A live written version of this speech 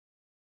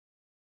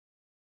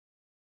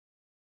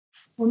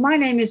Well, my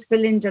name is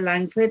Belinda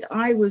Langford.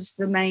 I was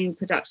the main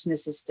production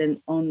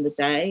assistant on the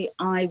day.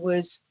 I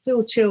was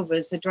Phil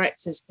Chilvers, the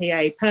director's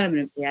PA,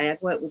 permanent PA.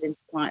 I'd worked with him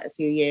for quite a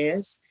few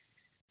years.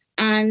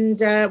 And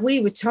we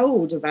were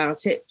told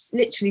about it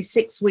literally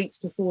 6 weeks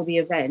before the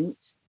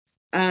event.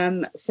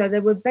 So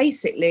there were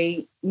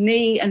basically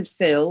me and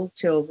Phil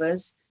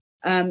Chilvers,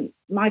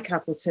 Mike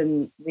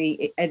Appleton,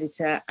 the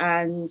editor,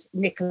 and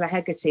Nicola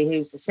Hegarty,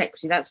 who's the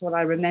secretary. That's what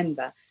I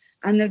remember.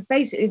 And then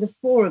basically the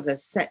four of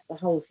us set the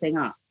whole thing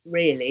up,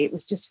 really. It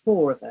was just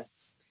four of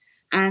us.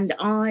 And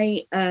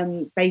I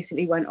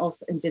basically went off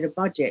and did a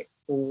budget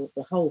for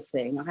the whole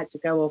thing. I had to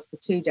go off for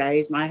 2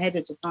 days. My head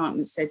of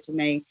department said to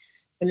me,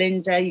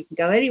 Belinda, you can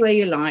go anywhere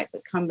you like,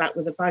 but come back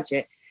with a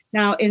budget.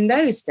 Now, in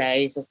those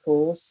days, of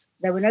course,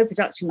 there were no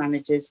production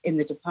managers in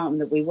the department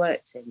that we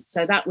worked in.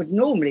 So that would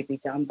normally be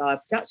done by a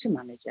production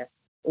manager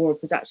or a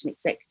production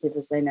executive,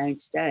 as they're known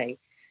today.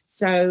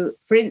 So,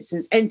 for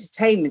instance,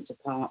 entertainment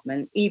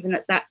department, even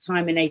at that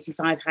time in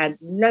 85, had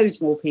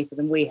loads more people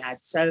than we had.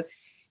 So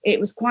it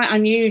was quite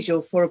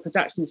unusual for a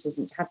production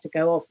assistant to have to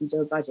go off and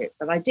do a budget.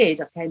 But I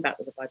did. I came back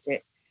with a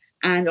budget.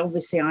 And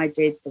obviously I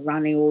did the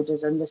running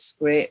orders and the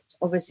script.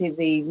 Obviously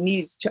the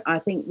music, I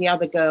think the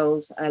other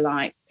girls are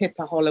like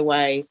Pippa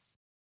Holloway,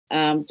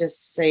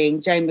 just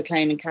seeing Jane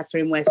McLean and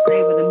Catherine West.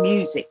 They were the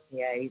music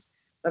PAs.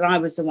 But I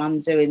was the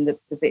one doing the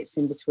bits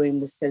in between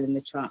with Phil in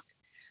the truck.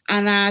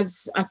 And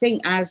as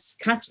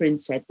Catherine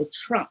said, the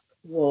truck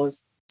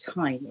was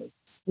tiny.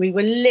 We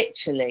were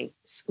literally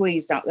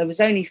squeezed up. There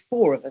was only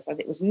four of us. I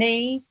think it was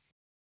me,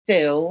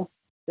 Phil,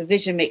 the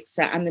vision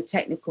mixer, and the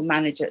technical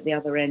manager at the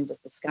other end of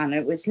the scanner.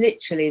 It was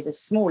literally the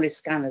smallest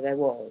scanner there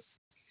was.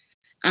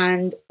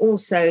 And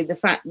also the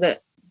fact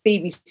that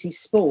BBC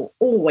Sport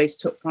always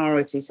took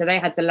priority. So they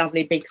had the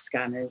lovely big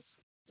scanners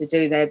to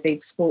do their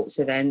big sports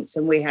events,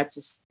 and we had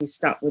to be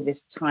stuck with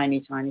this tiny,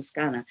 tiny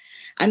scanner.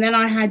 And then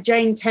I had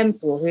Jane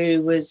Temple,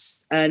 who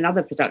was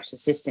another production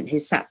assistant who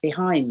sat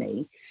behind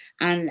me,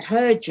 and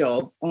her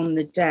job on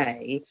the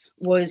day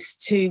was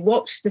to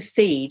watch the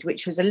feed,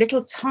 which was a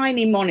little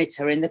tiny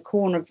monitor in the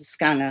corner of the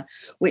scanner,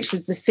 which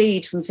was the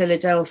feed from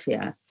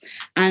Philadelphia.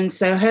 And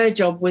so her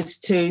job was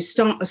to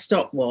start a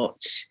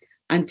stopwatch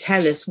and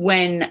tell us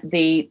when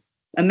the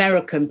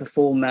American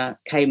performer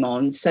came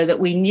on, so that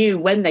we knew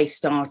when they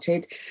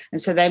started,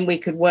 and so then we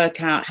could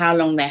work out how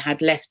long they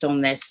had left on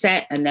their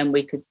set, and then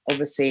we could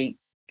obviously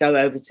go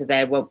over to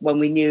there when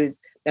we knew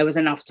there was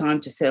enough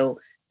time to fill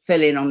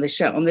in on the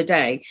show on the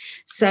day.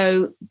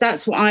 So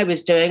that's what I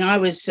was doing. I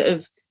was sort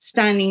of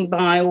standing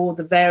by all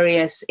the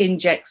various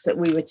injects that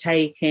we were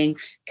taking,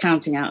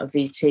 counting out of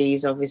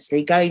VTs,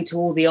 obviously going to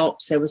all the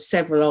ops. There were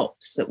several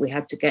ops that we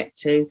had to get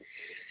to.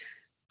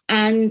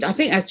 And I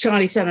think, as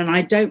Charlie said, and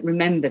I don't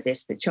remember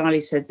this, but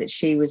Charlie said that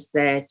she was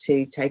there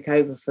to take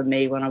over for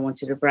me when I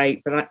wanted a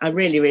break. But I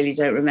really, really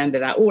don't remember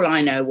that. All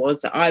I know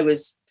was that I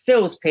was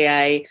Phil's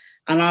PA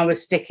and I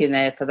was sticking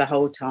there for the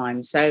whole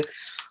time. So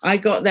I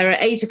got there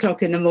at 8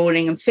 o'clock in the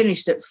morning and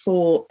finished at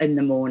 4 in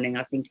the morning,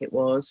 I think it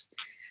was.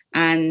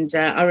 And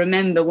I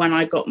remember when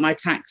I got my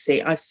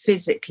taxi, I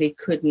physically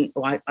couldn't,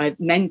 or I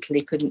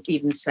mentally couldn't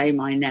even say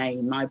my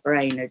name. My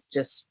brain had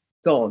just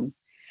gone.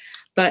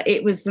 But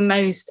it was the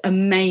most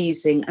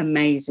amazing,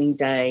 amazing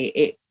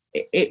day.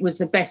 It was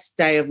the best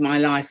day of my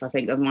life, I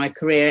think, of my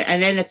career.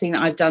 And anything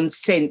that I've done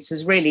since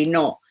has really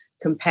not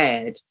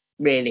compared.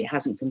 Really, it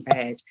hasn't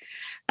compared.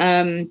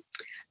 A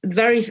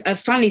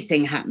funny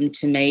thing happened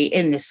to me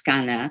in the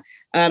scanner.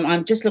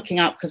 I'm just looking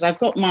up because I've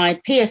got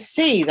my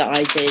PSC that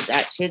I did,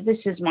 actually.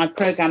 This is my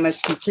programme as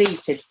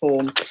completed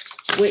form,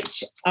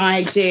 which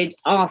I did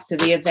after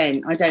the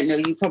event. I don't know,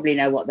 you probably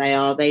know what they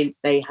are.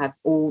 They have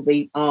all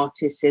the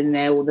artists in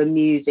there, all the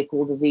music,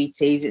 all the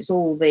VTs. It's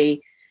all the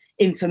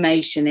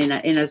information in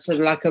a sort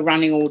of like a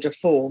running order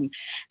form.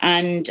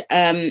 And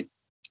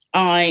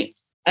I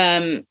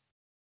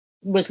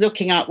was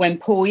looking up when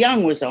Paul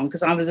Young was on,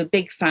 because I was a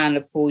big fan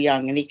of Paul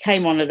Young, and he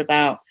came on at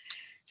about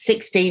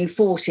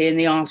 16:40 in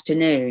the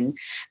afternoon,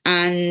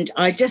 and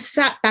I just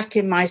sat back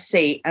in my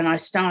seat and I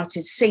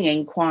started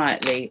singing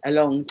quietly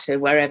along to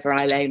Wherever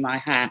I Lay My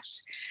Hat.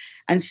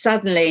 And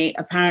suddenly,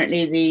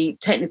 apparently, the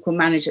technical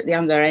manager at the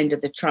other end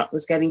of the truck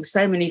was getting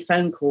so many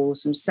phone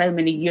calls from so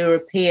many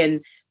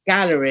European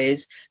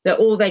galleries that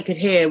all they could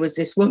hear was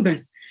this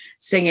woman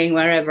singing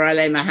Wherever I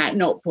Lay My Hat,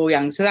 not Paul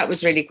Young. So that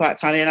was really quite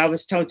funny, and I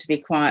was told to be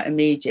quiet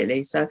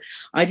immediately. So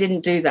I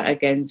didn't do that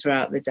again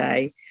throughout the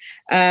day.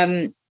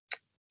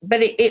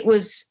 But it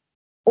was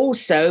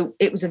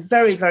a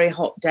very, very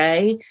hot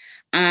day,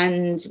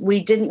 and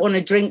we didn't want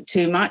to drink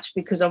too much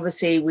because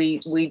obviously we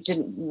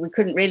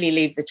couldn't really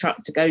leave the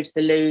truck to go to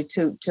the loo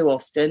too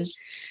often.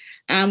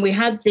 And we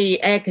had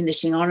the air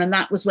conditioning on, and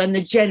that was when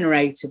the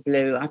generator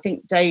blew. I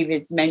think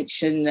David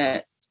mentioned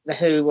that the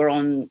Who were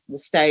on the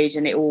stage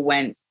and it all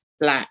went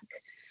black.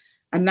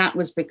 And that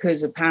was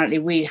because apparently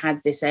we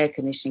had this air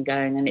conditioning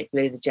going and it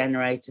blew the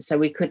generator. So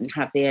we couldn't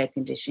have the air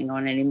conditioning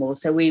on anymore.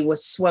 So we were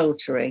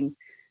sweltering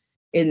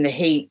in the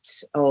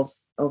heat of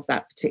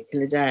that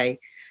particular day.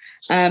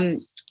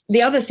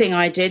 the other thing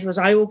I did was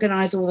I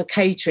organised all the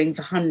catering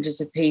for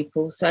hundreds of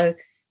people. So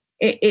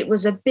it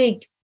was a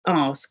big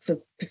ask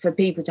for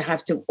people to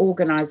have to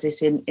organise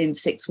this in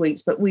 6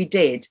 weeks, but we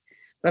did.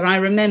 But I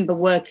remember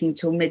working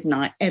till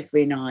midnight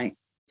every night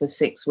for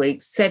 6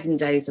 weeks, 7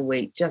 days a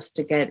week, just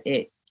to get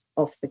it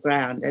off the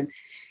ground. And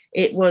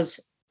it was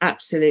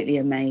absolutely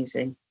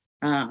amazing.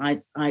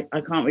 I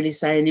can't really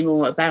say any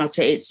more about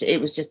it. It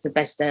was just the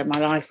best day of my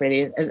life,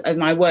 really, of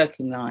my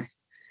working life.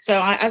 So,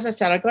 as I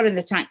said, I got in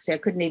the taxi. I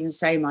couldn't even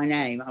say my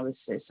name. I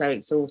was so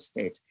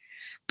exhausted.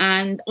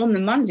 And on the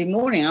Monday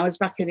morning, I was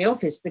back in the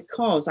office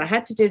because I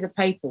had to do the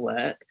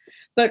paperwork.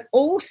 But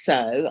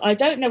also, I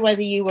don't know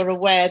whether you were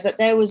aware that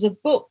there was a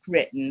book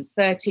written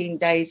 13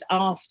 days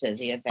after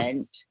the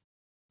event,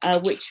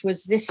 which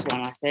was this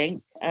one, I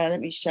think. Let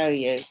me show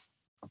you.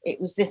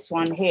 It was this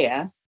one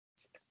here.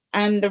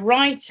 And the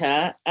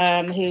writer,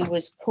 who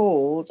was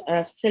called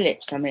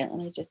Philip something, let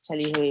me just tell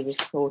you who he was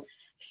called,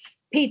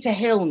 Peter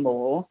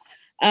Hillmore,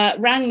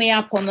 rang me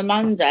up on the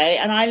Monday,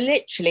 and I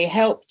literally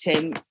helped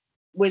him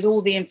with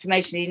all the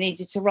information he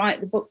needed to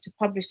write the book, to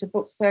publish the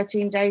book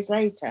 13 days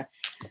later.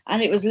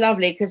 And it was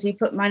lovely because he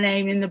put my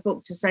name in the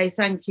book to say,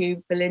 thank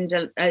you,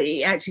 Belinda.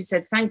 He actually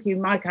said, thank you,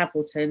 Mike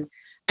Appleton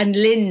and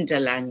Linda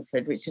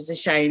Langford, which is a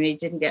shame he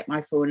didn't get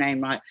my full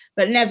name right.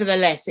 But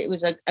nevertheless, it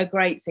was a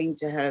great thing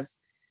to have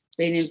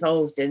been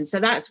involved in. So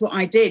that's what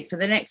I did for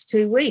the next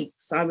 2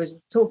 weeks. I was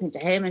talking to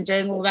him and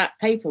doing all that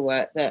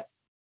paperwork that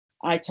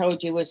I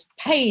told you was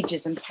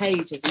pages and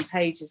pages and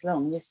pages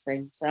long, this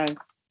thing. So,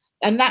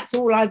 and that's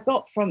all I've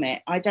got from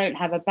it. I don't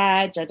have a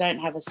badge. I don't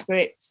have a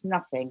script,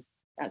 nothing.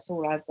 That's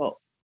all I've got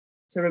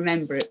to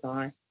remember it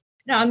by.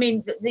 No, I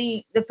mean,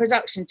 the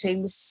production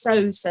team was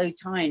so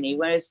tiny,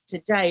 whereas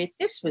today, if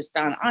this was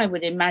done, I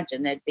would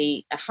imagine there'd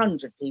be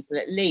 100 people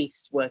at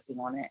least working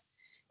on it.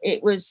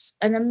 It was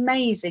an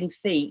amazing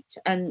feat.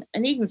 And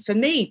even for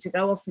me to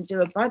go off and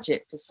do a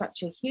budget for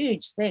such a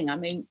huge thing, I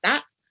mean,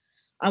 that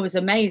I was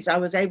amazed I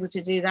was able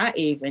to do that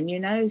even, you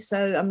know.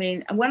 So, I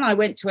mean, when I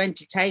went to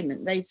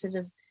entertainment, they sort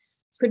of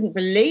couldn't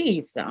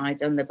believe that I'd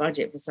done the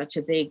budget for such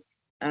a big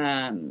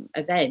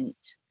event.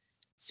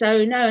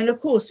 So, no, and of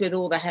course, with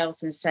all the health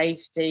and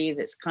safety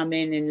that's come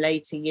in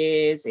later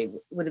years, it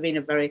would have been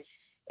a very,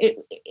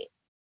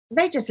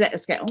 they just let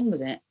us get on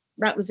with it.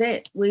 That was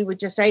it. We were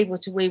just able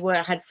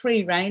to, had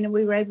free reign and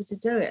we were able to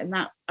do it. And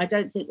that, I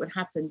don't think would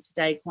happen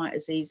today quite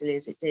as easily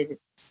as it did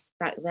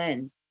back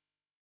then.